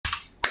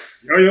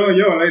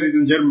Yo, ladies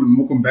and gentlemen,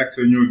 welcome back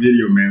to a new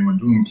video, man. We're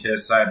doing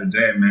KSI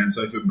today, man.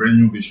 So if you're brand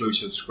new, be sure you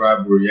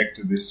subscribe. We'll react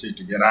to this shit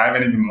together. I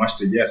haven't even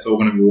watched it yet, so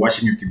we're going to be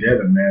watching it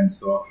together, man.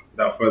 So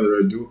without further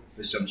ado,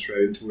 let's jump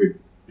straight into it.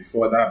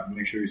 Before that,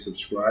 make sure you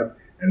subscribe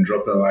and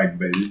drop a like,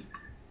 baby.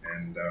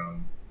 And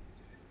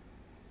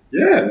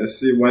yeah, let's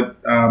see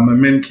what my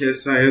man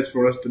KSI has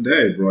for us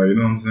today, bro. You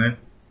know what I'm saying?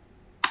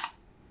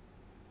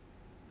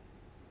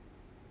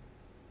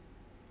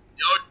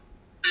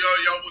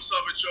 Yo, what's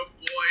up? It's your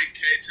boy, K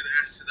to the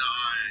S to the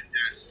I.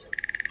 Yes,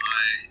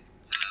 I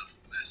have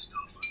messed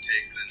up. I'm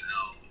taking an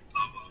L.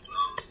 Blah, blah,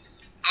 blah.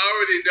 I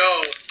already know.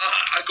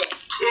 I got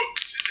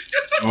cooked.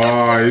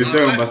 Oh, you're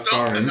talking about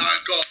sparring. sparring. I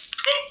got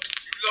cooked.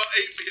 You lot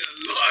ate me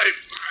alive,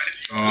 man.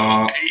 You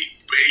lot ate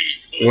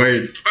me.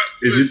 Wait,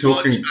 is he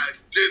talking? Lunch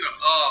and dinner.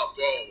 Oh,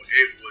 bro,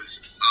 it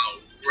was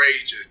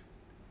outrageous.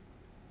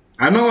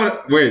 I know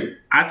what. Wait,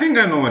 I think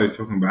I know what he's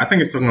talking about. I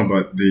think he's talking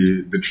about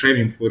the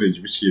training footage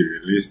which he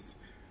released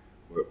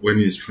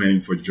when he's training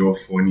for Joe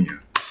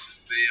Fournier.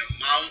 The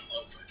amount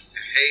of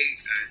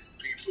hate and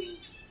people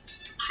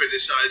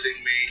criticizing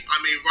me, I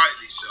mean,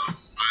 rightly so.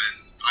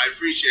 And I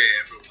appreciate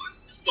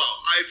everyone. Well,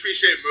 I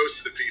appreciate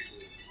most of the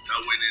people that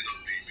went in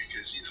on me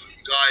because, you know,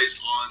 you guys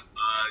aren't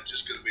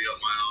just going to be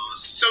up my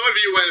ass. Some of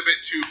you went a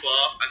bit too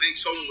far. I think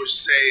someone was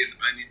saying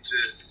I need to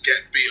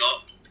get beat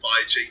up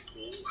by Jake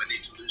Paul. I need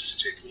to lose to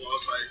Jake Paul. I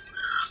was like,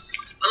 nah,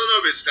 I don't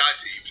know if it's that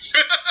deep.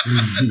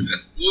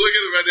 We'll look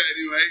at the Reddit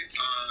anyway.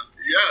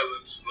 Yeah,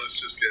 let's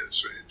just get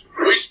straight into it.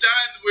 We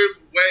stand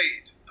with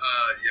Wade.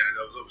 Yeah,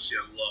 there was obviously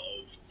a lot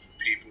of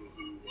people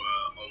who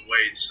were on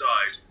Wade's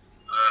side,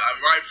 and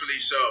rightfully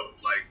so.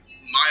 Like,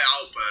 my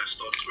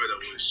outburst on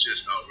Twitter was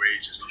just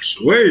outrageous. I'm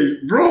sure.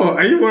 Wait, bro,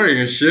 are you wearing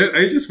a shirt?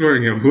 Are you just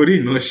wearing a hoodie,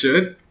 no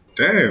shirt?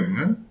 Damn,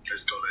 man.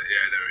 Let's go there.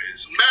 Yeah, there it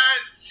is. Man,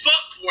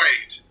 fuck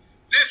Wade.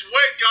 This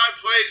Wade guy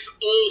plays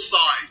all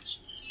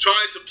sides,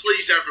 trying to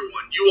please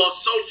everyone. You are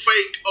so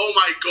fake. Oh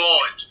my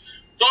god.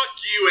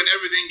 Fuck you and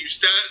everything you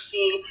stand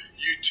for,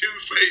 you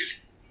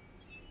two-faced.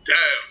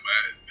 Damn,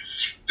 man.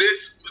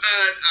 This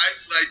man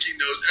acts like he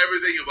knows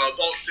everything about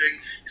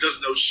boxing. He doesn't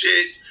know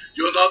shit.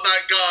 You're not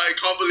that guy.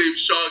 Can't believe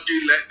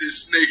Sharky let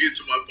this snake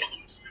into my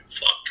bones.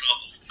 Fuck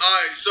off.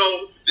 Alright,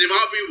 so the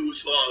amount of people who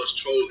thought I was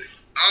trolling,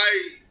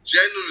 I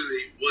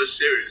genuinely was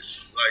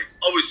serious. Like,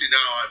 obviously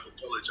now I've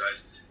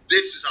apologized.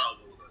 This was out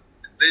of order.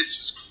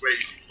 This was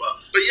crazy, but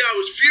yeah, I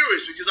was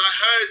furious because I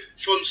heard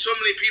from so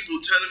many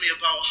people telling me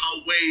about how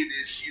Wade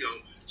is, you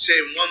know,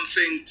 saying one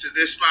thing to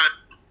this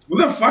man.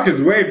 What the fuck is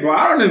Wade, bro?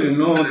 I don't even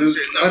know what this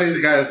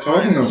guy is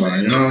talking about.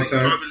 You know what I'm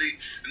saying? Verbally,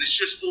 and it's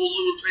just all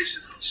over the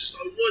place. And I was just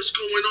like, what's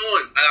going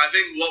on? And I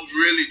think what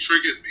really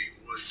triggered me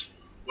was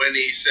when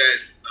he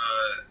said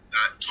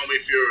that Tommy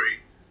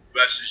Fury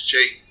versus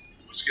Jake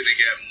was going to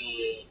get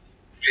more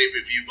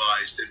pay-per-view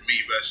buys than me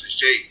versus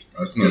Jake.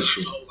 That's not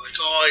true. I felt like,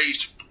 oh,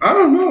 he's... I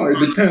don't know. It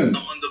depends.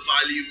 Not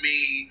undervalue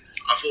me.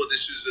 I thought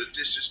this was a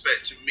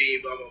disrespect to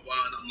me, blah, blah,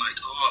 blah. And I'm like,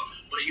 oh,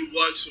 but he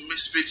works for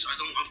Misfits. I'm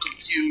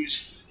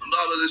confused. I'm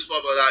blah, blah, this, blah,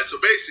 blah, that. So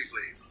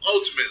basically,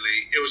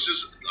 ultimately, it was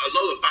just a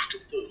lot of back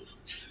and forth.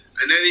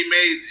 And then he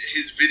made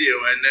his video.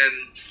 And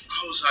then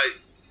I was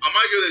like, am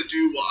I going to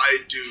do what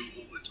I do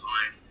all the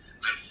time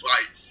and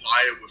fight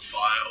fire with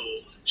fire?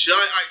 Or should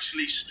I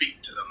actually speak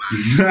to the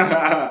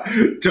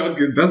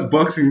man? That's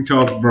boxing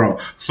talk, bro.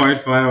 Fight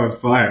fire with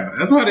fire.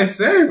 That's what they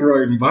say,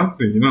 bro, in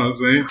boxing. You know what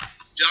I'm saying?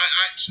 Should I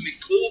actually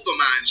call the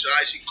man? Should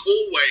I actually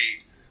call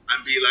Wade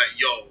and be like,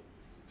 yo,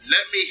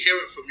 let me hear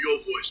it from your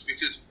voice?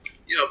 Because,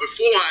 you know,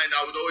 beforehand,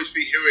 I would always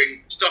be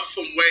hearing stuff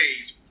from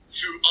Wade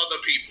through other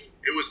people.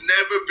 It was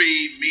never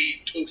be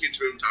me talking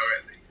to him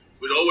directly.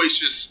 We'd always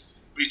just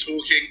be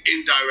talking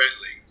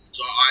indirectly.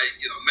 So I,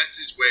 you know,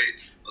 messaged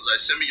Wade. I was like,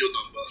 send me your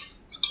number.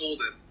 I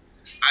called him.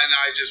 And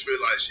I just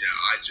realized,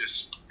 yeah,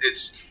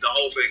 it's the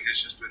whole thing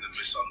has just been a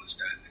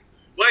misunderstanding.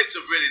 Wade's a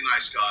really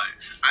nice guy,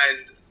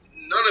 and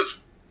none of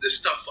the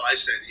stuff I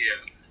said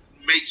here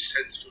makes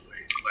sense for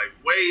Wade. Like,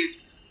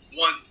 Wade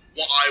wants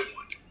what I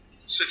want: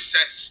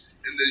 success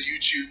in the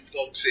YouTube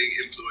boxing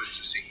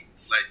influencer scene.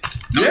 Like,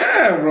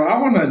 yeah, bro,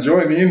 I want to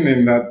join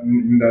in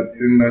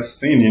that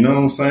scene. You know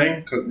what I'm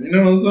saying? Because you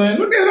know what I'm saying.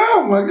 Look at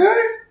that, my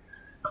guy.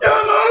 You know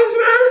what I'm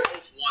saying?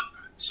 Both want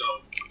that. So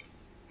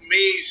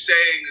me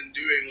saying and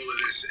doing all of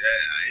this,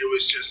 it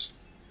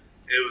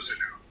was a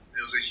no.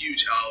 It was a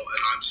huge L,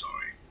 and I'm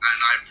sorry. And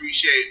I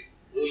appreciate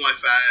all my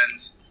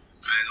fans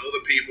and all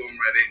the people on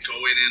Reddit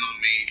going in on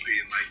me,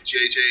 being like,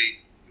 JJ,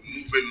 you're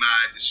moving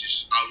mad, this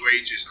is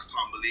outrageous, I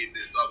can't believe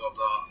this, blah, blah,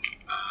 blah.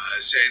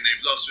 Saying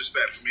they've lost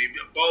respect for me.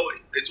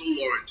 But it's all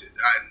warranted,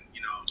 and,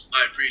 you know,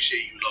 I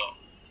appreciate you lot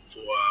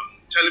for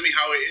telling me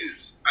how it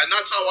is. And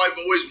that's how I've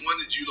always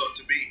wanted you lot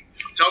to be.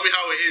 Tell me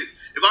how it is.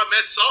 If I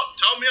mess up,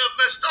 tell me I've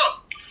messed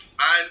up.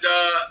 And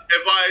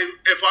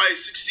if I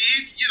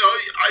succeed, you know,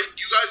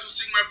 you guys will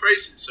sing my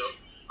praises. So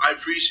I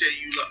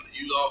appreciate you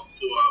lot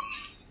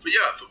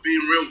for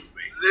being real with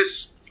me.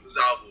 This was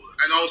out of order.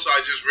 And also,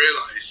 I just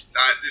realized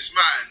that this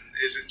man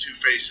isn't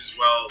Two-Face as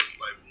well.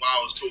 Like,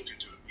 while I was talking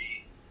to him,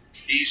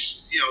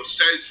 he's, you know,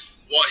 says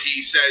what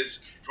he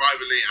says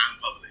privately and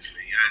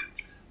publicly, and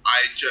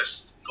I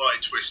just got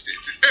it twisted.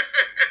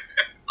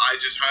 I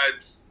just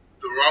heard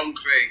the wrong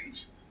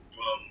things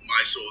from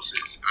my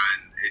sources,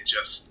 and it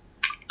just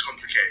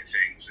complicated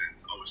things and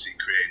obviously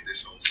created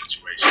this whole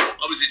situation.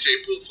 Obviously,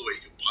 Jake Paul thought he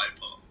could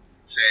pipe up,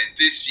 saying,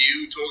 "This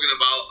you talking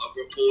about a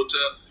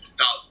reporter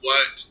that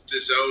worked the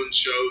zone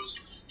shows?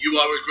 You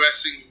are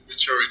regressing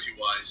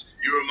maturity-wise.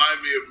 You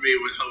remind me of me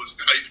when I was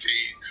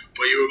 19,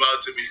 but you were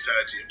about to be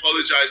 30.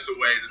 Apologize to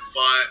Wade and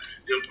fire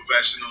the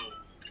unprofessional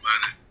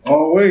manager."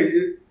 Oh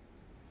wait,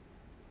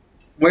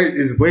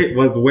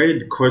 was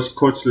Wade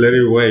Coach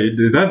Larry Wade?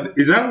 Is that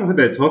what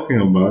they're talking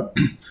about?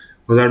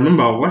 Because I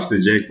remember I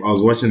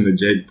was watching the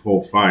Jake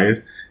Paul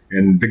fight,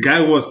 and the guy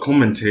who was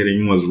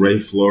commentating was Ray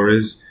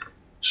Flores,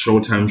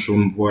 Showtime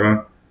Sean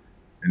Porter,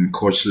 and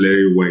Coach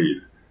Larry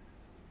Wade.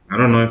 I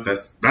don't know if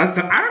that's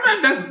the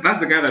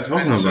guy they're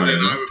talking so about.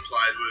 Then I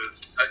replied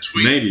with a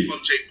tweet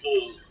from Jake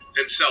Paul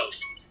himself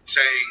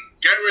saying,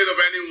 "Get rid of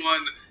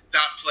anyone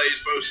that plays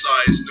both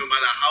sides, no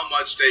matter how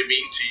much they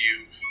mean to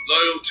you.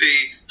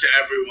 Loyalty to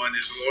everyone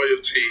is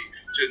loyalty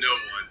to no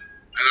one."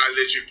 And I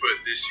literally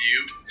put this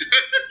you.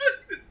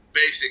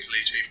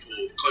 Basically, Jake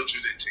Paul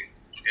contradicting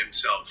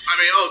himself. I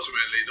mean,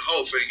 ultimately, the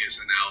whole thing is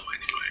an L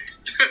anyway.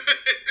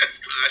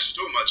 Actually,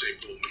 talking about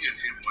Jake Paul, me and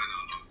him went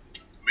on a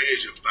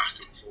major back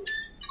and forth.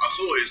 I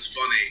thought it was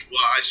funny.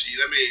 Well, actually,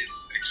 let me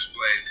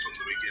explain from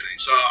the beginning.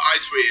 So I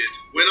tweeted,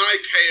 "When I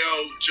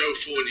KO Joe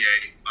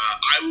Fournier,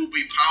 I will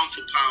be pound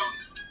for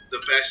pound the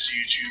best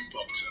YouTube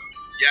boxer.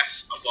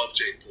 Yes, above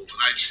Jake Paul."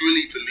 And I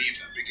truly believe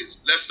that, because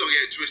let's not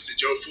get it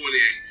twisted. Joe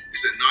Fournier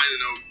is a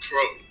 9-0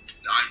 pro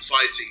that I'm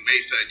fighting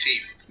May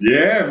 13th.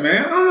 Yeah,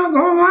 man, I'm not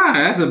gonna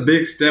lie. That's a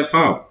big step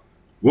up.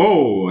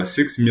 Whoa,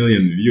 6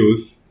 million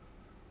views,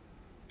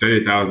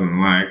 30,000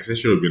 likes. It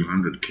should have been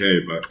 100K,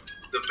 but...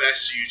 The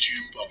best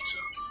YouTube boxer.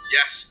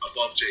 Yes,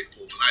 above Jake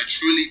Paul. And I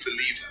truly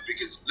believe that,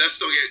 because let's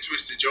not get it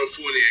twisted. Joe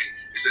Fournier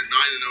is a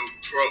 9-0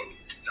 pro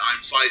that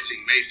I'm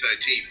fighting May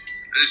 13th.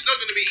 And it's not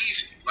going to be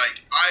easy.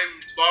 Like,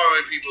 I'm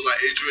borrowing people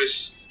like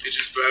Idris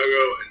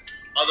Virgo, and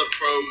other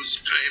pros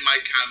in my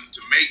camp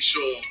to make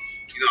sure,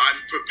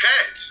 I'm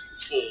prepared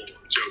for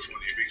Joe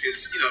Fournier,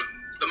 because,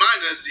 the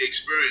man has the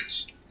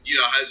experience,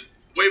 has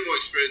way more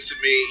experience than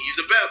me. He's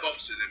a better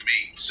boxer than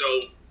me.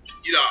 So,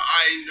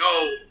 I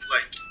know,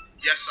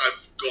 yes,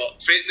 I've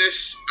got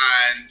fitness,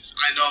 and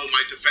I know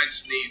my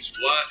defense needs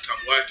work.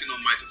 I'm working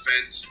on my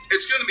defense.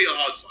 It's going to be a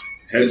hard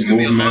fight. It's going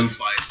to be a hard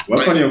fight.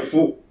 Work on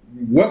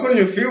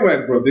your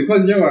footwork, bro,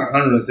 because you're a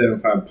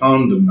 175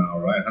 pounder now,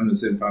 right?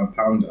 175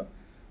 pounder.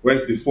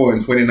 Whereas before, in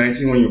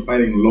 2019, when you're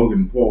fighting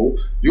Logan Paul,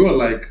 you were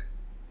like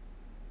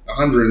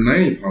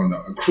 190 pounder,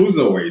 a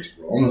cruiserweight,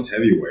 bro, almost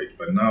heavyweight.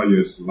 But now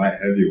you're light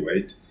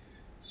heavyweight,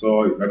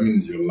 so that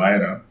means you're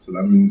lighter. So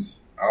that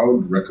means I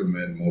would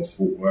recommend more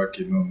footwork,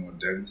 more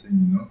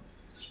dancing,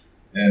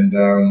 and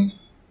and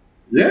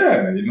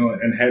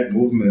head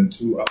movement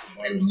too. Up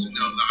and people to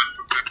know that I'm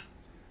prepared.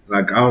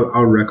 Like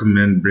I'll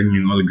recommend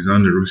bringing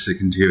Alexander Usyk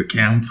into your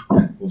camp,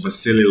 or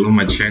Vasily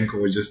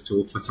Lomachenko, just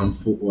for some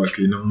footwork.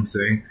 You know what I'm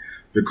saying?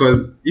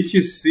 Because if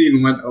you've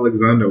seen what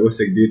Alexander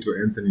Usyk did to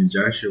Anthony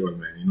Joshua,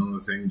 man, you know what I'm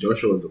saying?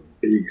 Joshua was a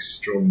big,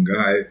 strong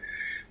guy,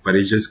 but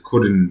he just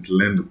couldn't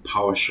land the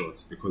power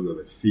shots because of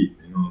the feet,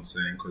 you know what I'm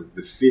saying? Because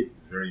the feet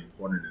is very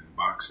important in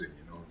boxing,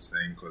 you know what I'm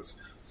saying?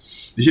 Because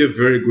if you have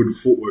very good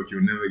footwork,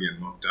 you'll never get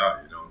knocked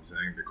out, you know what I'm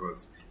saying?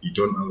 Because you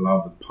don't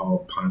allow the power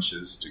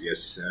punches to get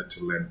set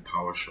to land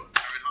power shots.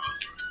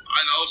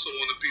 And I also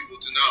wanted people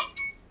to know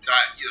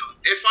that,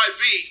 if I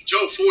beat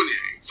Joe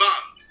Fournier,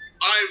 fam,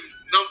 I'm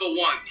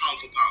 #1 pound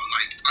for pound.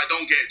 I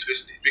don't get it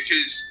twisted,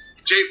 because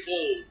Jake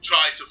Paul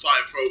tried to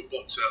fight a pro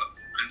boxer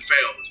and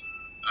failed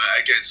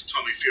against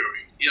Tommy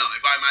Fury.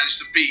 If I managed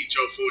to beat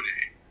Joe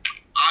Fournier,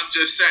 I'm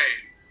just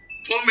saying,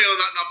 put me on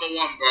that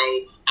 #1,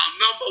 bro. I'm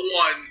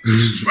 #1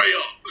 straight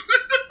up.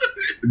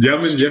 You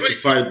have to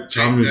fight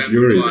Tommy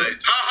Fury. Ha ha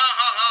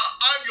ha ha!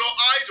 I'm your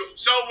idol.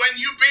 So when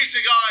you beat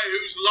a guy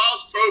whose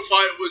last pro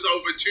fight was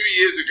over 2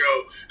 years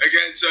ago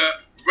against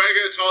a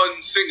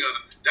reggaeton singer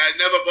that had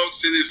never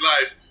boxed in his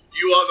life,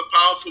 you are the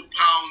pound for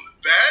pound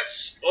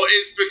best? Or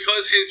is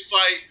because his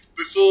fight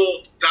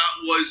before that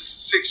was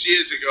 6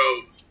 years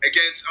ago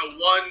against a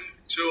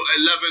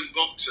 1-11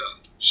 boxer?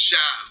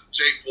 Sham.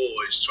 Jake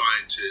Paul is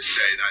trying to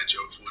say that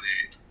Joe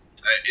Fournier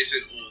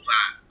isn't all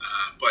that,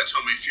 but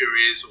Tommy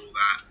Fury is all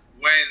that.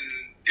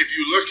 If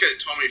you look at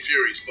Tommy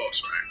Fury's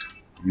box rank,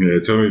 yeah,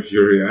 Tommy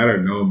Fury, I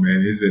don't know,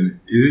 man. He's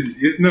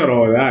not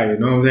all that, you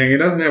know what I'm saying? He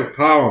doesn't have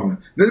power, man.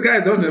 These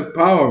guys don't have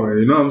power, man,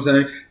 you know what I'm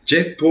saying?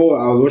 Jake Paul,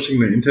 I was watching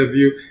the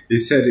interview. He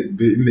said in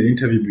the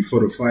interview before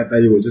the fight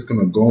that he was just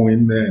going to go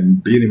in there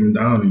and beat him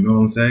down, you know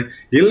what I'm saying?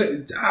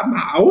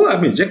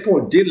 Jake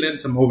Paul did land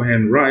some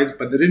overhand rights,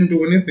 but they didn't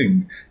do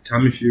anything.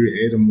 Tommy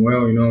Fury ate him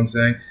well, you know what I'm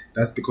saying?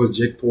 That's because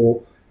Jake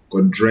Paul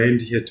got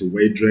drained. He had to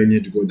weight drain. He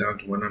had to go down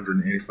to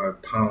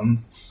 185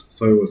 pounds.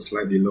 So it was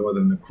slightly lower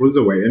than the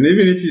cruiserweight. And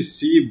even if you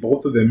see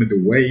both of them at the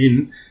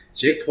weigh-in,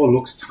 Jake Paul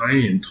looks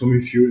tiny and Tommy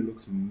Fury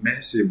looks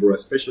massive, bro.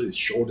 Especially his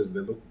shoulders,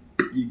 they look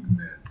big,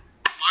 man.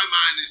 My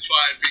man is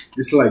fine.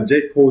 It's like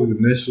Jake Paul is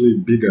initially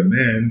bigger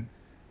man,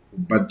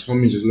 but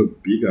Tommy just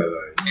looked bigger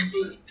though.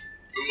 People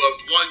who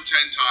have won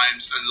 10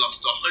 times and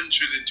lost 102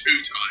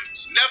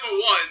 times. Never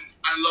won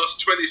and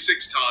lost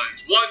 26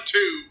 times. Won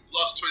 2,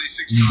 lost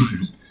 26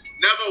 times.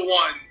 Never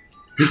won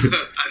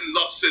and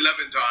lost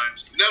 11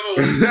 times. Never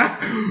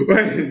won.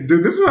 Wait,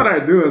 dude, this is what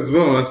I do as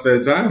well. I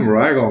spend time,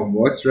 right, on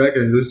BoxRec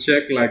and just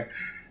check like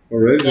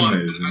resumes.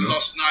 Won and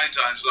lost 9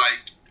 times.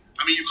 Like,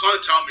 I mean, you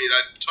can't tell me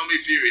that Tommy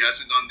Fury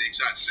hasn't done the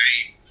exact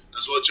same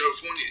as what Joe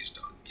Fournier has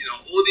done. You know,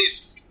 all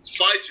these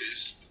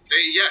fighters,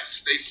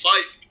 they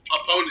fight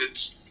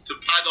opponents to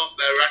pad up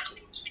their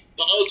records.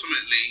 But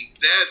ultimately,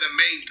 they're the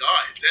main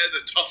guy. They're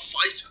the tough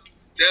fighter.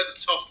 They're the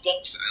tough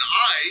boxer. And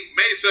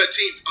May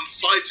 13th, I'm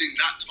fighting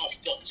that tough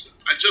boxer.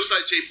 And just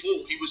like Jake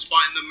Paul, he was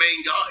fighting the main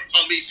guy,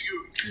 Tommy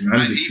Fury.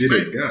 And he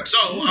failed. Guy. So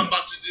I'm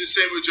about to do the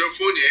same with Joe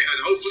Fournier, and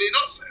hopefully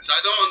not fair. So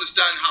I don't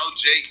understand how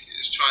Jake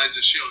is trying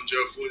to shit on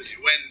Joe Fournier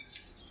when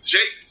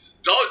Jake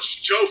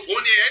dodged Joe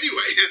Fournier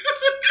anyway.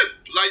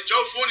 Like,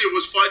 Joe Fournier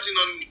was fighting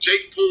on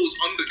Jake Paul's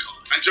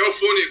undercard, and Joe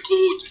Fournier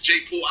called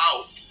Jake Paul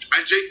out,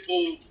 and Jake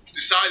Paul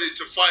decided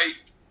to fight.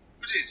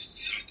 Who did he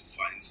decide to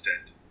fight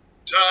instead?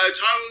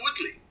 Tyron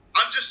Woodley.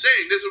 I'm just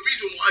saying, there's a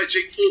reason why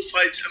Jake Paul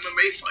fights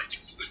MMA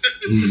fighters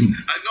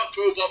and not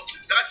pro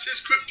boxers. That's his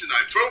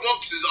kryptonite. Pro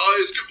boxers are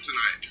his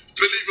kryptonite,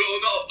 believe it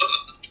or not.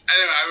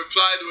 Anyway, I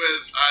replied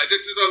with,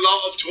 this is a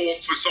lot of talk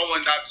for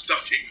someone that's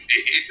ducking me.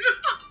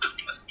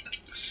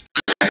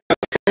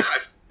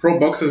 Pro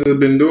boxers have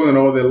been doing it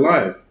all their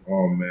life.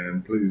 Oh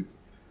man, please.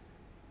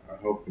 I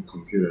hope the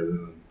computer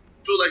doesn't.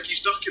 Feel like he's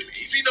ducking me.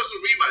 If he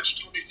doesn't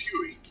rematch Tommy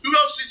Fury, who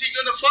else is he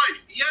gonna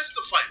fight? He has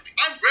to fight me.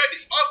 I'm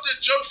ready. After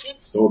Joe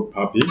Sword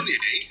puppy.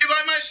 if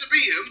I manage to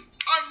beat him,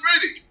 I'm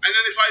ready. And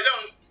then if I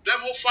don't, then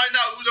we'll find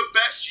out who the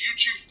best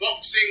YouTube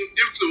boxing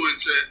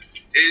influencer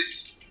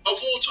is of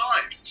all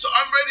time. So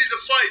I'm ready to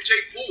fight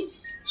Jake Paul.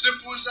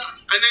 Simple as that.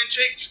 And then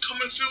Jake's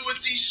coming through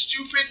with these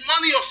stupid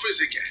money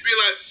offers again. Be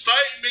like,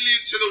 5 million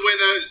to the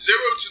winner, 0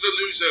 to the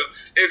loser.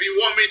 If you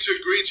want me to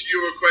agree to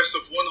your request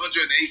of £180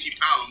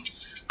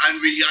 and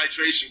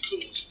rehydration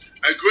clause,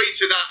 agree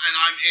to that and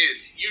I'm in.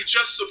 You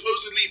just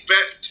supposedly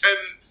bet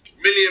 £10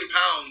 million,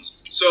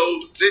 so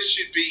this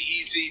should be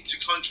easy to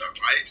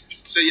contract, right?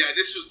 So yeah,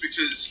 this was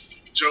because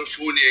Joe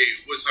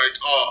Fournier was like,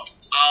 oh,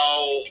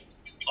 I'll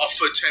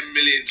offer 10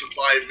 million to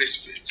buy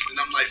Misfits. And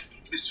I'm like,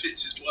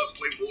 Misfits is worth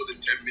way more than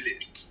 10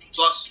 million.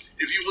 Plus,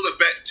 if you want to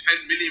bet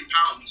 10 million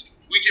pounds,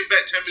 we can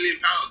bet 10 million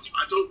pounds.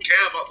 I don't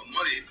care about the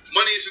money.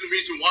 Money isn't the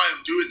reason why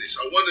I'm doing this.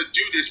 I want to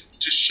do this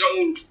to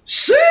show.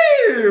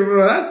 Shit,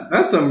 bro.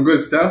 That's some good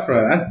stuff,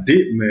 right? That's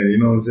deep, man. You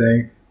know what I'm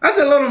saying? That's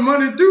a lot of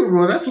money too,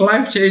 bro. That's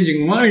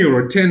life-changing money,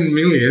 bro. 10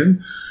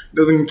 million.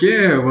 Doesn't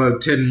care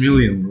about 10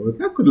 million, bro.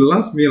 That could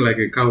last me like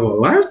a couple of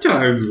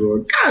lifetimes, bro.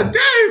 God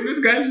damn, this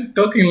guy's just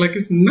talking like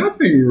it's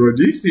nothing, bro.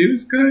 Do you see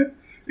this guy?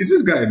 Is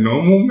this guy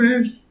normal,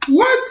 man?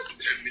 What?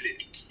 10 million.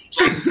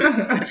 Plus,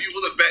 if you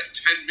want to bet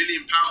 10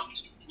 million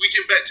pounds, we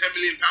can bet 10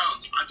 million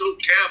pounds. I don't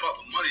care about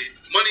the money.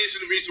 Money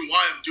isn't the reason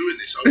why I'm doing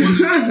this. I want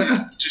to do this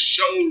to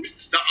show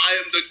that I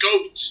am the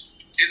GOAT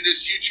in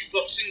this YouTube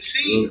boxing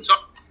scene. So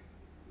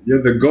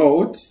you're the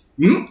GOAT?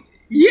 Hmm?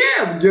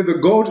 Yeah, you're the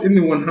GOAT in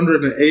the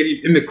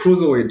 180, in the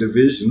cruiserweight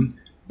division.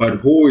 But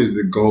who is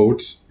the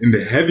GOAT in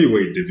the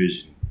heavyweight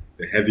division?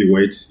 The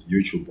heavyweight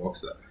YouTube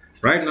boxer.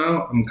 Right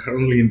now, I'm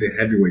currently in the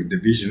heavyweight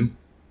division.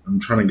 I'm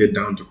trying to get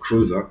down to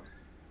cruiser.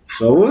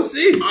 So we'll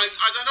see. I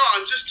don't know.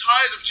 I'm just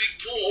tired of Jake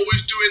Paul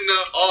always doing the,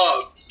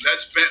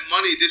 let's bet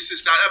money, this,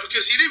 that,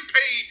 because he didn't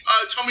pay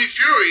Tommy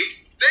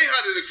Fury. They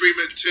had an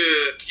agreement to,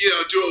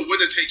 do a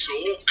winner takes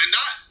all, and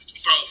that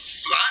fell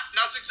flat.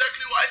 That's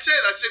exactly what I said.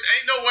 I said,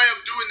 ain't no way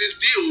I'm doing this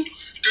deal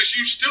because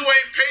you still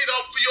ain't paid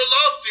up for your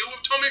last deal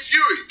with Tommy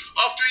Fury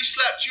after he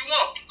slapped you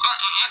up.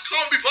 I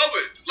can't be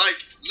bothered.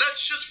 Like,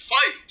 let's just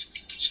fight.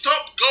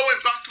 Stop going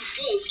back and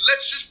forth.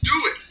 Let's just do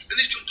it. And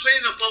he's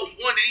complaining about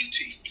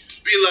 180.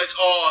 Being like,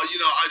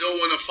 I don't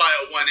want to fight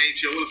at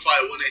 180. I want to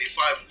fight at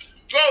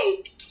 185. Bro,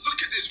 look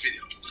at this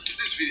video. Look at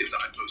this video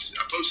that I posted.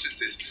 I posted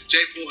this.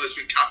 Jake Paul has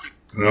been capping.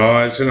 Oh,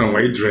 I shouldn't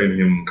weight drain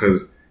him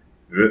because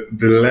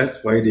the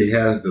less weight he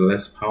has, the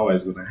less power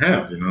he's going to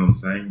have. You know what I'm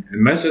saying?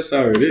 And that's just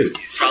how it is.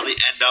 Probably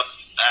end up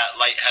at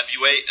light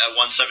heavyweight at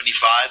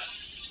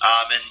 175.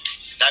 And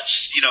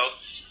that's,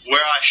 where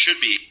I should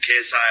be.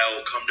 KSI, I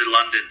will come to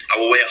London. I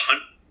will weigh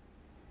 100.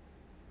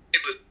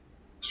 It's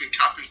been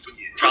capping for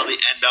years. Probably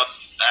end up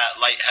at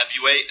light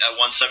heavyweight at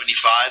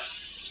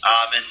 175.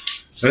 And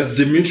that's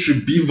Dimitri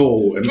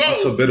Bivol and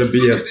also better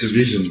BS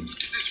division.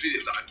 Look at this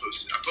video that I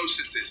posted. I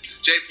posted this.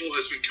 Jake Paul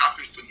has been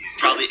capping for years.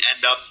 Probably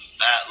end up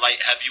at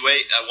light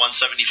heavyweight at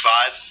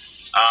 175.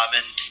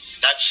 And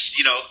that's,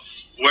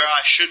 where I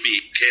should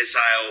be. KSI,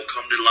 I will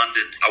come to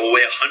London. I will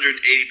weigh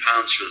 180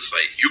 pounds for the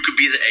fight. You could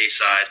be the A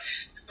side.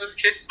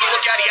 Okay.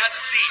 Look out, he has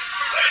a seat.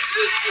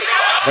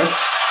 That's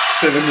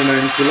 79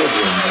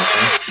 kilograms, I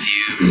think. A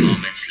few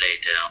moments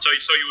later. So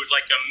you would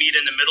like meet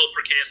in the middle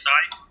for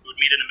KSI? You would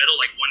meet in the middle,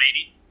 like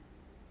 180?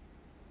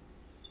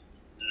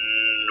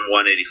 185.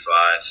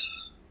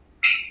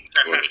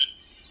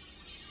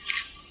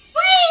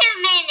 Wait a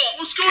minute.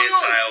 What's going KSI,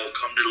 on? I will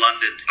come to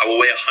London. I will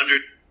weigh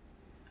 100.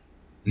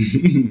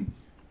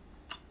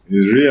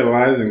 He's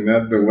realizing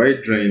that the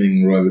weight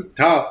training role is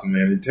tough,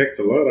 man. It takes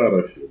a lot out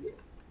of you, bro.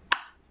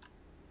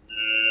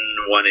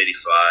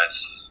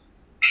 185.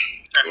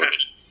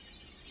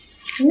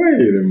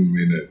 Wait a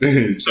minute. He So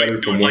you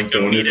started from would like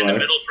to meet in the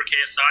 175. middle for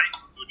KSI?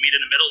 You would meet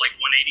in the middle, like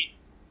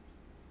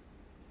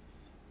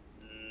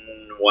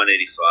 180? 185.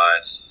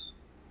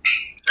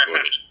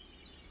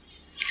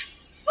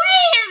 Wait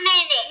a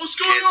minute. What's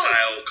going KSI, on?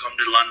 I will come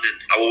to London.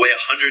 I will weigh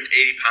 180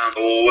 pounds.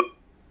 I will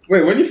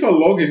Wait, when you fought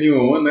Logan, you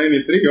were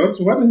 193.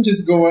 Why didn't you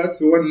just go out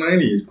to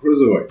 190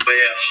 cruiserweight?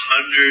 weigh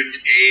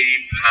 180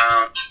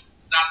 pounds.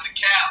 Stop the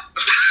cap.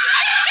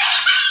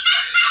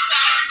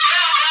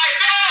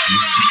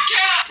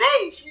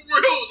 Bro, for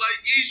real,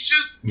 like, he's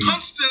just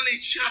constantly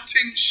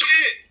chatting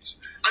shit.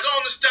 I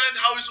don't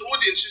understand how his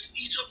audience just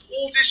eat up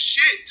all this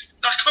shit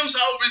that comes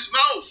out of his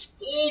mouth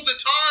all the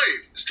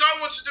time. This guy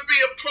wanted to be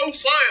a pro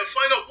fighter,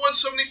 fight at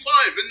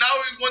 175, and now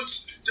he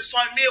wants to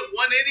fight me at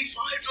 185.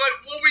 Like,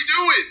 what are we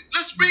doing?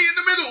 Let's be in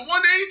the middle,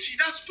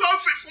 180. That's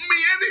perfect for me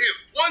and him.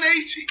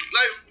 180.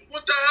 Like,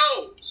 what the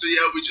hell? So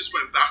yeah, we just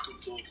went back and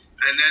forth.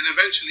 And then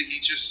eventually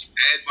he just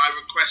aired my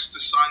request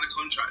to sign a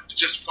contract, to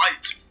just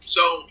fight.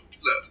 So,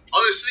 look,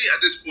 honestly, at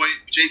this point,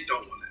 Jake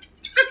don't want it.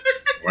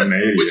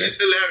 180. Which is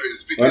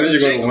hilarious because Why don't you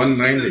go Jake was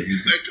seen 190? as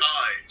the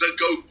guy, the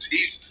GOAT.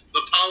 He's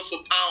the pound for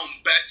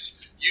pound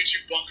best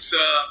YouTube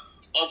boxer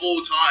of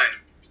all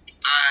time.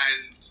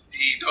 And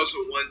he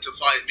doesn't want to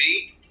fight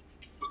me.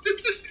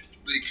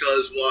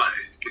 Because why?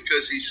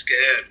 Because he's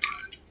scared,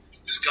 man.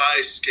 This guy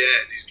is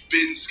scared. He's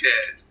been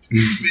scared.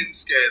 He's been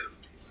scared of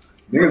me.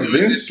 Niggas Doing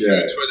been this through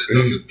scared.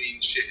 Twitter doesn't mean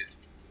shit.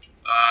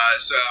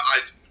 So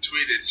I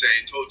tweeted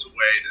saying, talk to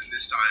Wade, and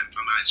this time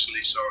I'm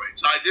actually sorry.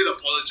 So I did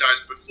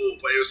apologize before,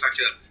 but it was like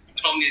a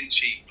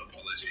tongue-in-cheek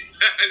apology.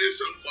 And it's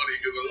so funny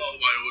because a lot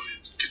of my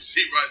audience can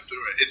see right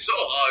through it. It's so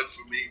hard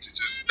for me to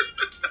just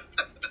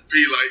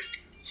be like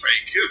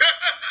fake.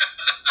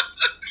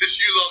 Because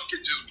you lot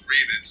can just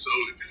read it so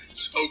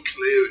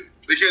clearly.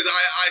 Because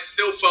I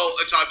still felt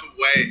a type of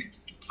way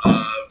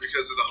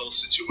because of the whole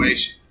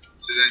situation.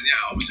 So then,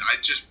 yeah, obviously I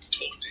just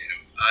talked to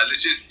him.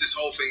 Legit, this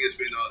whole thing has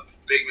been a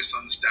big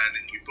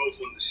misunderstanding. We both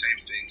want the same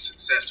thing: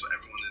 success for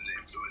everyone in the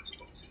influencer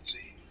boxing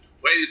scene.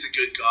 Wade is a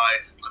good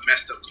guy. I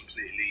messed up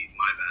completely.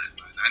 My bad,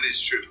 man. And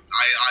it's true.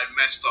 I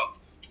messed up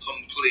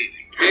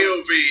completely.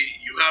 POV,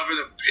 you have an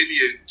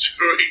opinion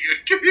during a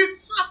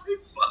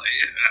KSI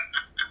fight.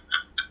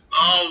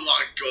 Oh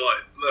my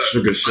god.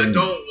 Look, I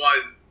don't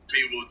want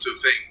people to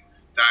think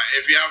that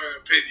if you have an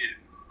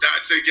opinion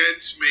that's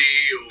against me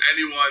or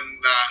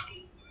anyone that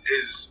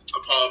is a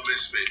part of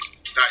Misfits,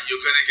 that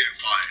you're gonna get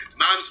fired.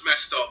 Man's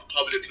messed up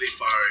publicly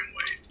firing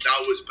Wade.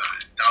 That was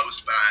bad. That was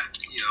bad.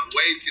 You know,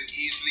 Wade can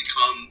easily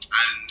come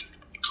and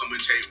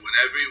commentate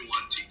whenever he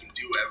wants. He can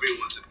do whatever he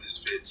wants at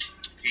Misfits.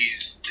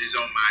 He's his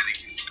own man. He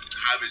can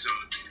have his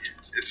own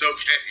opinions. It's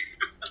okay.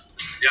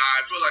 Yeah,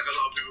 I feel like a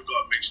lot of people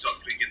got mixed up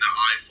thinking that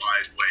I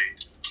fired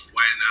Wade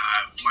when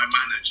my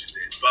manager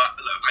did. But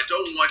look, I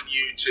don't want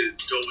you to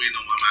go in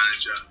on my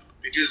manager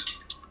because,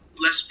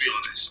 let's be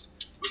honest,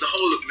 with the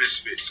whole of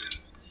Misfits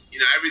and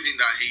everything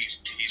that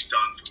he's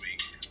done for me,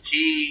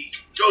 he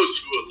goes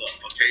through a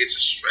lot. Okay, it's a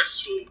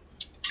stressful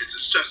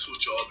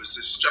job. It's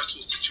a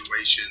stressful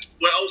situation.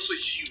 We're also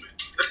human.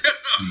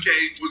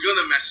 Okay, we're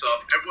gonna mess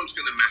up. Everyone's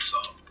gonna mess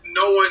up.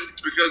 No one,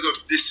 because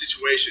of this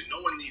situation,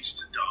 no one needs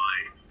to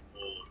die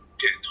or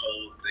get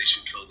told they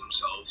should kill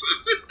themselves.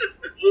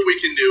 All we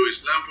can do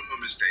is learn from our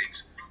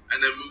mistakes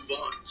and then move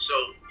on.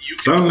 So you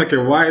sound like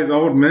a wise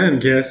old man,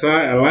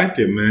 KSI. I like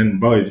it, man.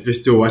 Boys, if you're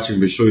still watching,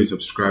 be sure you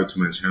subscribe to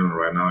my channel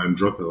right now and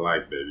drop a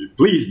like, baby.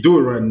 Please do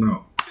it right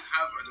now. can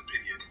have an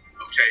opinion,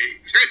 okay?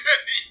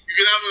 You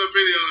can have an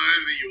opinion on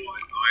anything you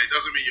want, alright? It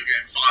doesn't mean you're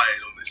getting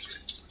fired on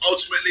Misfits.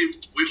 Ultimately,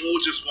 we all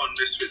just want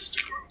Misfits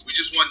to grow. We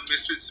just want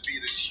Misfits to be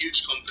this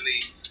huge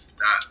company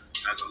that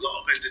has a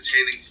lot of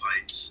entertaining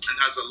fights and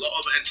has a lot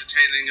of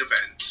entertaining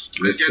events.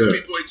 And gets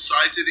people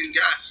excited and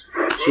gassed.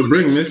 To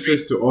bring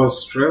Misfits to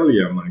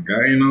Australia, my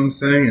guy, you know what I'm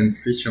saying? And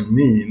feature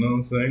me, you know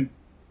what I'm saying?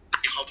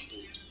 Be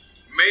humbled.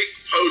 Make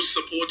posts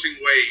supporting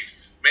Wade.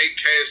 Make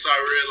KSI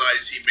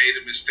realize he made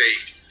a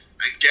mistake.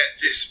 And get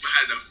this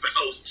man a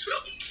belt.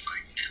 Oh my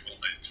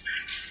god.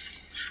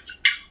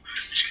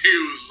 You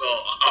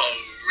lot are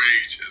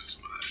outrageous,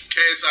 man.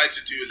 KSI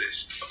to-do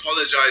list.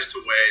 Apologize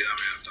to Wade. I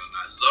mean, I've done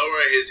that.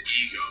 Lower his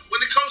ego. When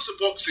it comes to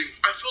boxing,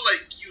 I feel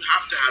like you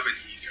have to have an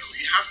ego.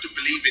 You have to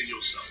believe in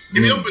yourself. If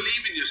you don't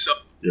believe in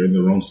yourself, you're in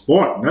the wrong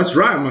sport. That's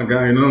right, my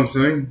guy, you know what I'm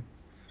saying?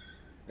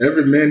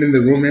 Every man in the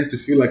room has to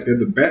feel like they're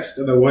the best,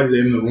 otherwise they're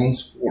in the wrong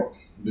sport.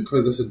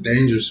 Because that's a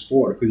dangerous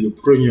sport, because you're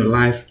putting your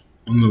life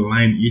on the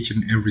line each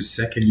and every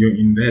second you're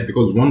in there,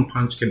 because one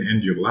punch can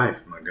end your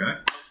life, my guy.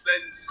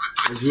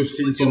 then We've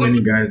seen so many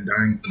guys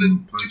dying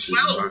from punches.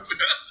 well. I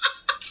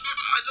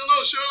don't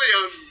know, surely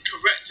I'm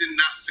correct in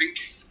that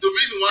thinking. The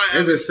reason why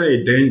As I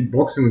say,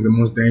 boxing is the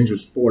most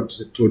dangerous sport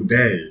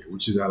today,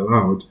 which is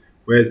allowed,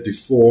 Whereas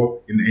before,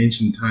 in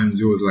ancient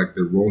times, it was like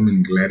the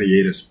Roman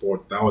gladiator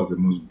sport. That was the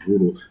most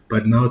brutal.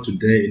 But now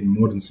today, in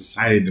modern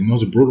society, the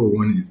most brutal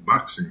one is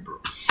boxing, bro.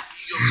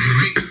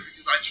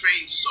 Because I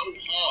trained so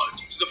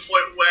hard to the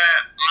point where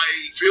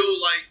I feel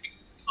like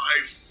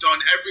I've done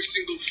every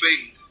single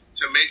thing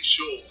to make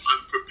sure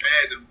I'm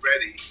prepared and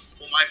ready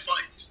for my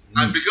fight.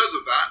 And because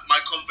of that, my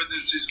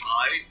confidence is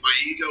high, my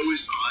ego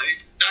is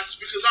high. That's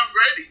because I'm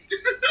ready.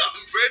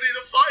 I'm ready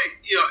to fight.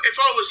 You know, if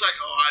I was like,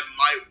 oh, I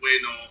might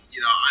win, or,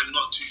 you know, I'm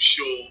not too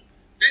sure,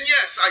 then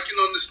yes, I can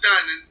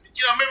understand. And,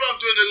 you know, maybe I'm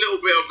doing a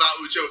little bit of that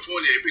with Joe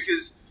Fournier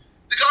because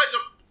the guy's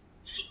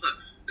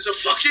is a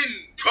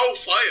fucking pro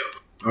fighter.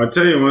 I'll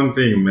tell you one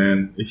thing,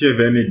 man. If you have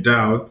any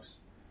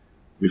doubts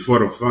before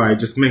the fight,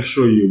 just make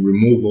sure you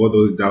remove all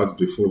those doubts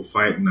before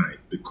fight night.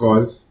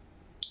 Because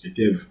if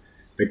you have,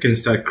 they can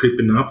start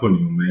creeping up on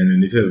you, man.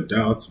 And if you have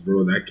doubts,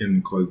 bro, that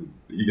can cause the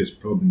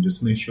biggest problem.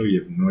 Just make sure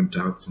you have no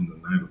doubts on the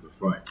night of the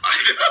fight.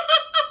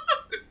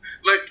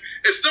 Like,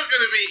 it's not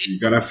going to be... You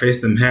gotta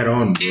face them head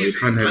on, bro. You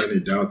can't have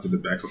any doubts in the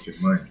back of your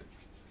mind.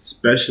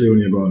 Especially when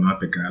you're going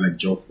up a guy like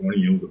Joe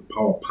Fournier, who's a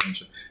power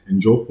puncher. And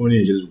Joe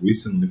Fournier just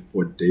recently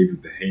fought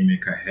David the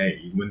Haymaker Hay.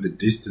 He went the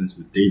distance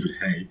with David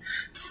Hay,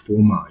 the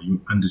former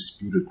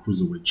undisputed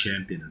cruiserweight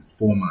champion and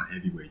former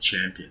heavyweight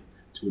champion,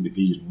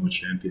 2-division world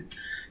champion.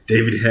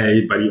 David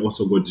Hay, but he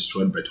also got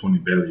destroyed by Tony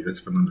Bellew.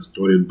 That's another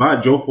story.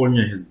 But Joe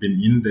Fournier has been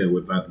in there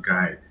with that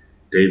guy,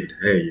 David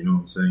Hay, you know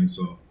what I'm saying?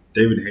 So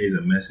David Hay is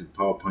a massive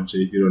power puncher.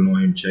 If you don't know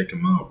him, check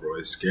him out, bro.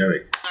 It's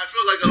scary. I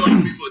feel like a lot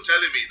of people are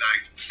telling me,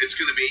 like, it's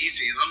going to be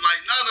easy. And I'm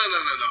like, no.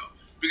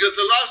 Because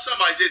the last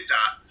time I did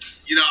that,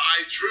 you know,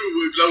 I drew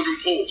with Logan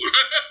Paul.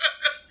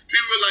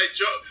 People were like,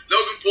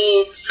 Logan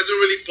Paul hasn't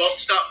really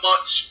boxed that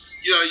much.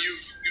 You know,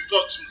 you've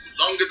boxed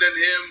longer than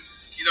him.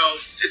 You know,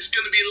 it's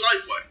going to be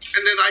light work.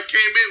 And then I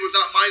came in with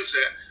that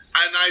mindset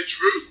and I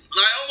drew. And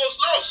I almost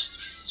lost.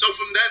 So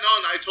from then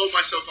on, I told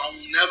myself I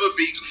will never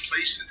be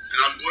complacent. And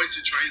I'm going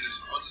to train as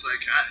hard as I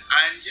can.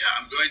 And yeah,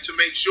 I'm going to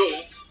make sure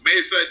May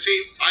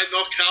 13th, I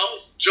knock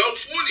out Joe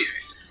Fournier.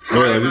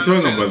 Wait, are you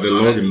talking about the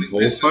Logan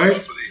Paul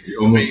fight? He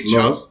almost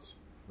lost?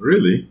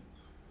 Really?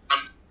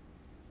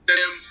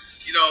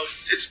 You know,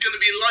 it's going to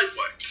be light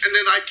work. And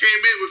then I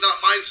came in with that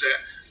mindset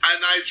and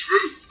I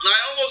drew. And I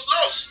almost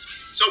lost.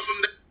 So from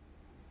then...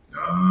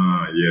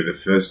 yeah, the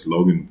first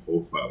Logan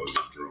Paul fight was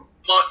a draw.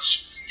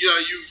 Much, you know,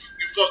 you've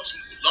boxed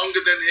longer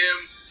than him.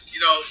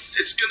 You know,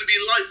 it's going to be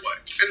light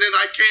work. And then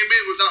I came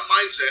in with that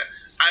mindset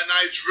and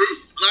I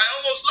drew. And I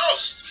almost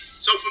lost.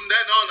 So from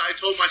then on, I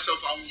told myself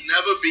I will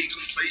never be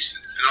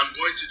complacent. And I'm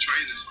going to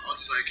train as hard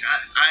as I can.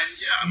 And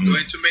yeah, I'm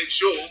going to make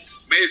sure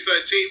May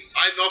 13th,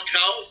 I knock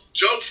out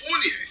Joe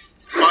Fournier.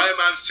 Fire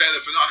Mams Taylor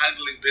for not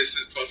handling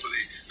business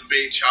properly and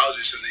being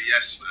childish and a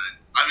yes man.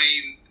 I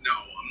mean, no,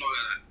 I'm not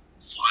going to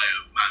fire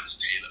Mams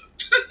Taylor.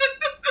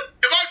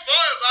 If I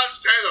fire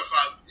Mams Taylor,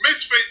 fam,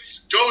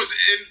 Misfits goes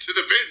into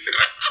the bin.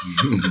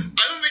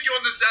 I don't think you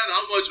understand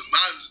how much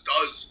Mams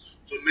does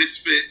for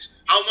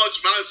Misfits, how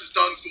much Mams has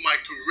done for my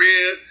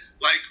career.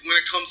 Like, when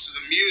it comes to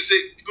the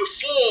music,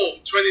 before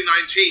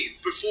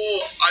 2019,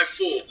 before I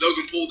fought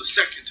Logan Paul the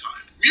second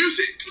time,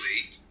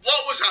 musically,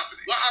 what was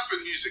happening? What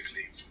happened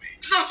musically for me?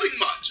 Nothing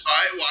much,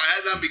 alright? Well, I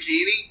had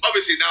Lamborghini.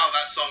 Obviously, now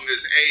that song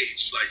has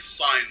aged like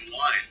fine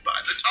wine. But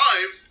at the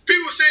time,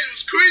 people were saying it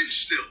was cringe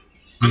still.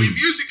 I mean,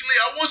 musically,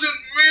 I wasn't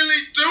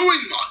really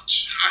doing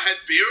much. I had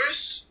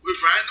Beerus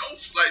with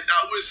Randolph. Like,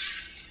 that was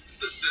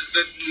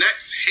the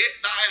next hit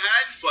that I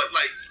had. But,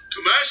 like,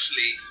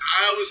 commercially,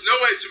 I was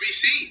nowhere to be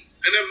seen.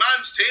 And then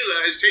Mams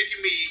Taylor has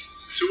taken me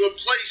to a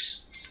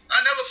place I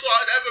never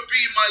thought I'd ever be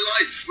in my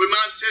life. With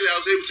Mams Taylor, I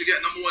was able to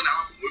get #1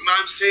 album. With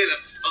Mams Taylor,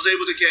 I was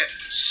able to get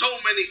so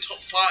many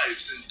top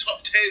 5s and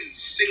top 10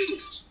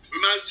 singles.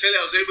 With Mams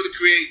Taylor, I was able to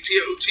create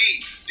TOT,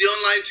 The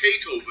Online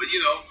Takeover,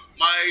 you know,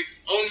 my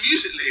own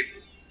music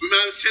label. With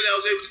Mams Taylor, I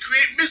was able to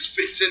create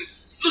Misfits. And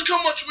look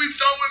how much we've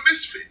done with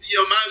Misfits. You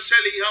know, Mams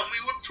Taylor, he helped me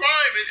with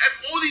Prime and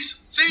all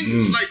these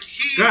things. Like,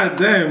 God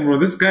damn,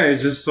 bro, this guy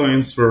is just so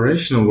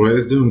inspirational, bro.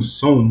 He's doing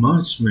so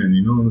much, man.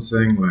 You know what I'm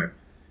saying? Like,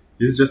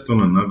 he's just on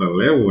another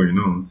level, you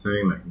know what I'm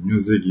saying? Like,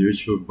 music,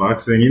 YouTube,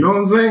 boxing, you know what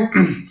I'm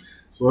saying?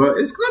 So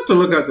it's good to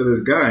look after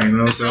this guy, you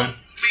know what I'm saying?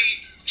 Me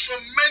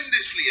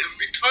tremendously, and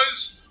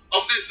because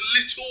of this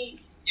little,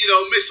 you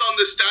know,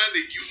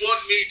 misunderstanding, you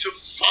want me to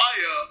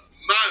fire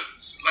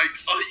Mams. Like,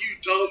 are you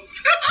dumb?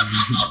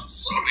 I'm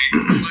sorry.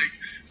 Like,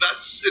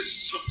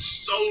 it's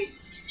so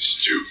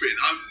stupid.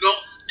 I'm not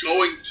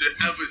going to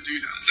ever do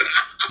that.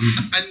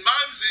 And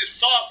Mams is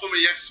far from a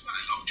yes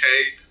man,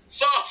 okay?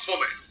 Far from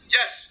it.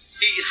 Yes,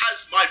 he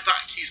has my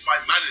back. He's my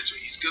manager.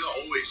 He's going to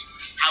always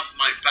have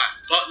my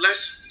back. But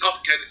let's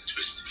not get it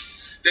twisted.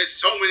 There's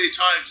so many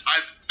times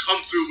I've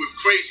come through with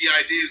crazy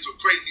ideas or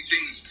crazy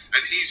things,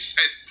 and he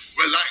said,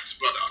 relax,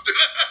 brother.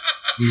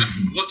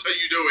 What are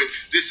you doing?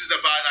 This is a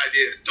bad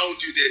idea. Don't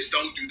do this.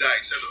 Don't do that,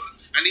 etc.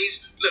 And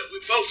look, we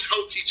both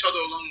helped each other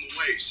along the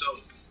way. So,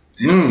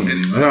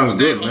 that was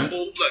good, man.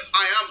 Look,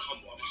 I am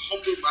humble. I'm a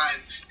humble man.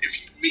 If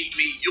you meet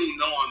me, you'll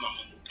know I'm a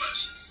humble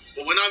person. But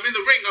But when I'm in the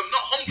ring, I'm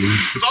not humble.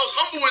 If I was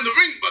humble in the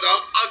ring, but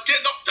I'd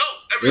get knocked out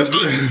every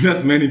time.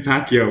 That's Manny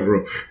Pacquiao,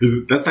 bro.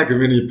 That's like a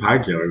Manny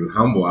Pacquiao. He's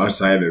humble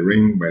outside the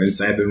ring, but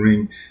inside the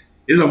ring,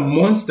 he's a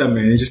monster,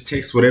 man. He just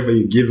takes whatever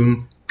you give him,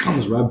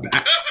 comes right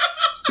back.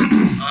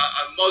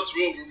 Mods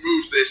will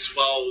remove this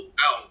while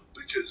out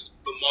because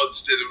the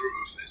mods didn't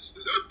remove this.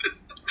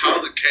 How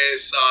the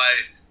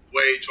KSI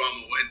Wade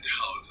drama went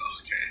down.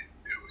 Okay,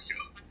 here we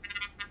go.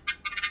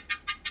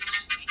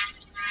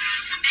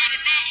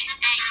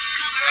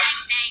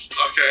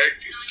 Okay.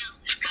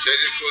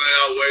 JJ's calling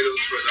out Wade on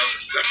Twitter.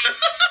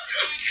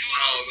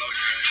 Wow,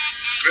 okay.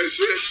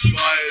 Vincent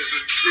Myers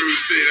and crew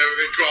seeing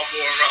everything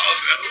crumble around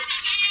them.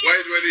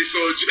 Wade when he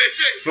saw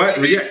JJ. Flight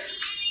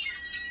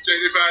reacts.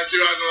 JJ fans who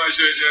analyze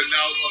JJ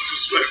now lost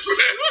respect for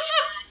him.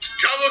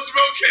 Camos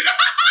smoking.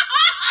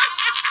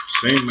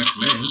 Shane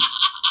McMahon.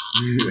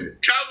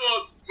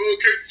 Camos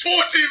smoking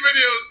 14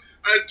 videos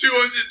and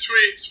 200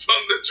 tweets from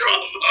the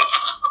drama.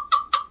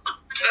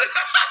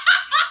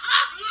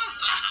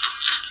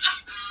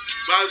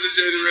 Fans and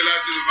JJ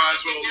realizing the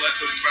fans won't let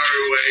them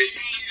marry Wade.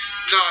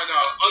 No,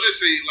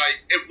 honestly, like,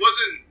 it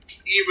wasn't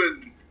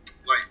even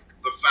like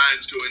the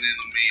fans going in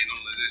on me and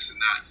all of this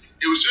and that.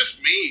 It was just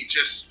me,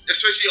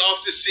 especially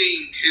after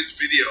seeing his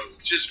video,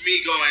 just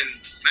me going,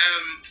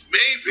 man,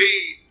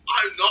 maybe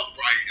I'm not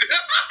right.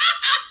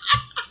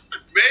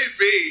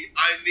 Maybe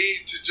I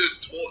need to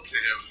just talk to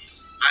him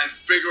and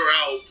figure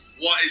out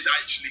what is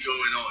actually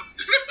going on.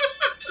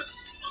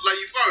 Like,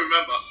 you've got to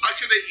remember, I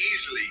could have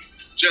easily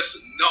just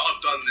not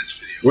have done this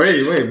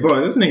video. Wait,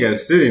 bro, this nigga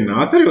is sitting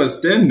now. I thought he was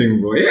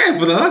standing, bro. Yeah,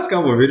 for the last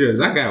couple of videos,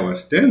 that guy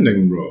was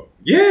standing, bro.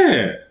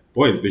 Yeah.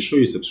 Boys, be sure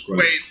you subscribe.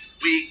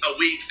 A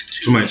week,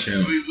 to my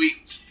channel. 3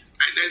 weeks,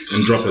 and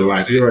then drop a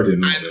like. You already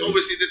know. And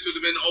obviously, this would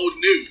have been old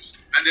news,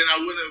 and then I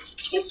wouldn't have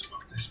talked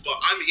about this. But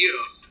I'm here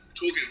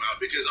talking about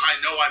it because I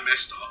know I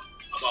messed up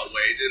about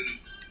Wade,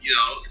 and you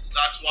know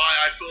that's why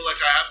I feel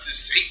like I have to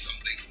say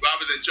something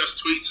rather than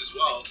just tweets as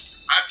well.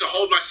 I have to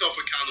hold myself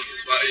accountable.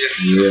 But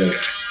yeah.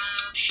 Yes.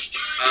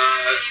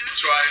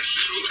 Trying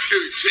to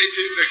JJ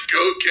the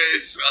GOAT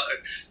KSI,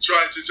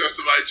 trying to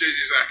justify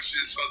JJ's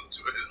actions on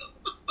Twitter.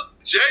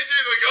 JJ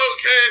the GOAT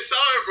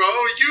KSI, bro,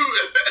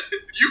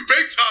 you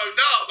big time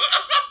now.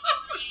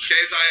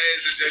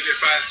 KSIAs and JJ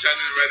fans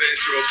turning Reddit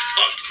into a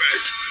fuck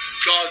fest.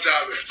 God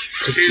damn it.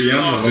 He's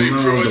laughing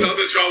through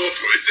another drama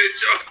for his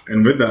intro.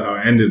 And with that, I'll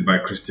end it by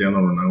Cristiano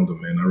Ronaldo,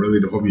 man. I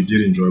really hope you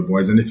did enjoy,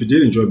 boys. And if you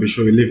did enjoy, be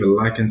sure you leave a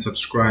like and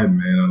subscribe,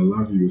 man. I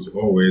love you as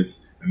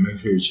always. And make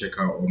sure you check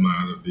out all my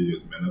other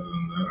videos, man. Other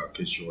than that, I'll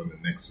catch you on the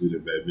next video,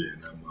 baby.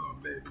 And I'm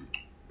out, baby.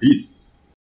 Peace.